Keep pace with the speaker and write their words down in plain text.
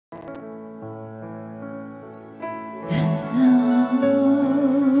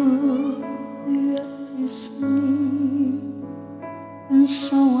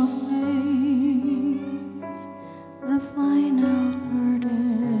so I face the final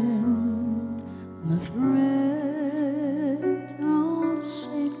curtain, my thread of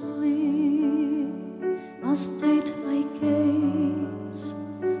safely, a stately gaze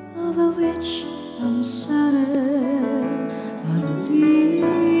over which I'm saddened. I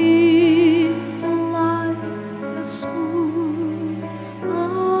lived a life that's smooth, I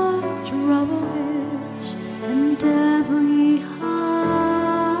traveled and every highway,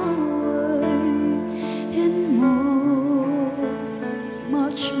 and more,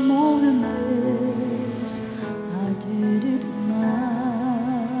 much more than this, I did it my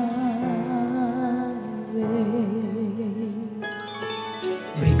way.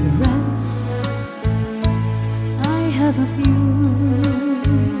 Regrets, I have a few,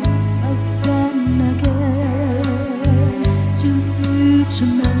 but then again, too few to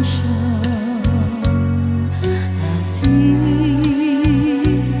mention.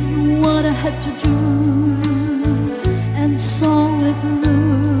 What I had to do and saw it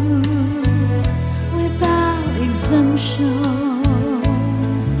through without exemption.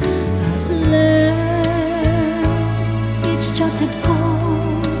 I've left each charted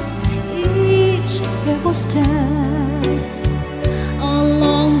course, each careful step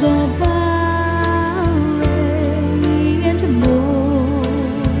along the byway, and more,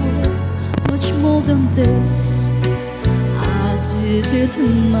 much more than this, did it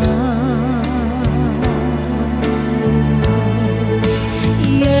mine.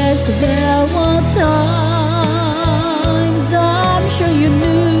 Yes, there were times, I'm sure you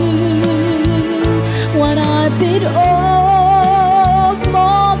knew, when I bit off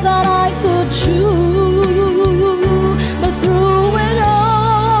more than I could chew. But through it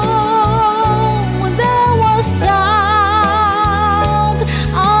all, when there was doubt,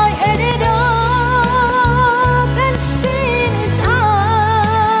 I ate it up and spit it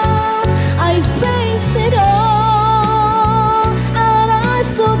out. I faced it all, and I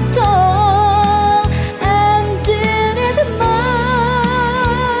stood tall and did it my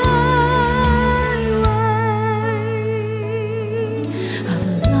way.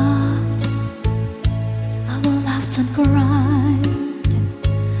 I've laughed and cried,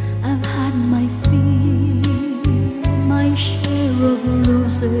 I've had my fill, my share of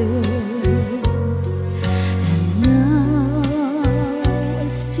losing, and now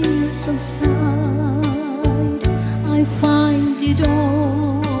as tears subside, I find it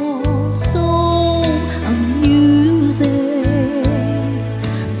all so amusing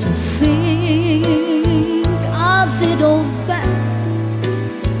to think I did all that,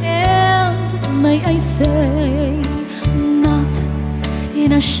 and may I say, not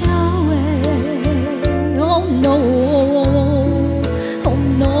in a shy way. Oh no, oh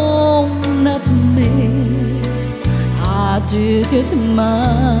no, not me. I did it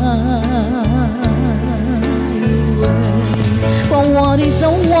my way. But what is a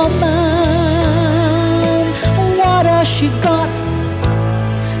woman? What has she got?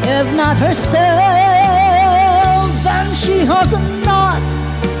 If not herself, then she has not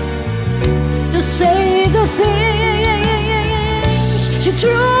to say the things she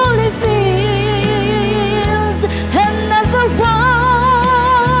truly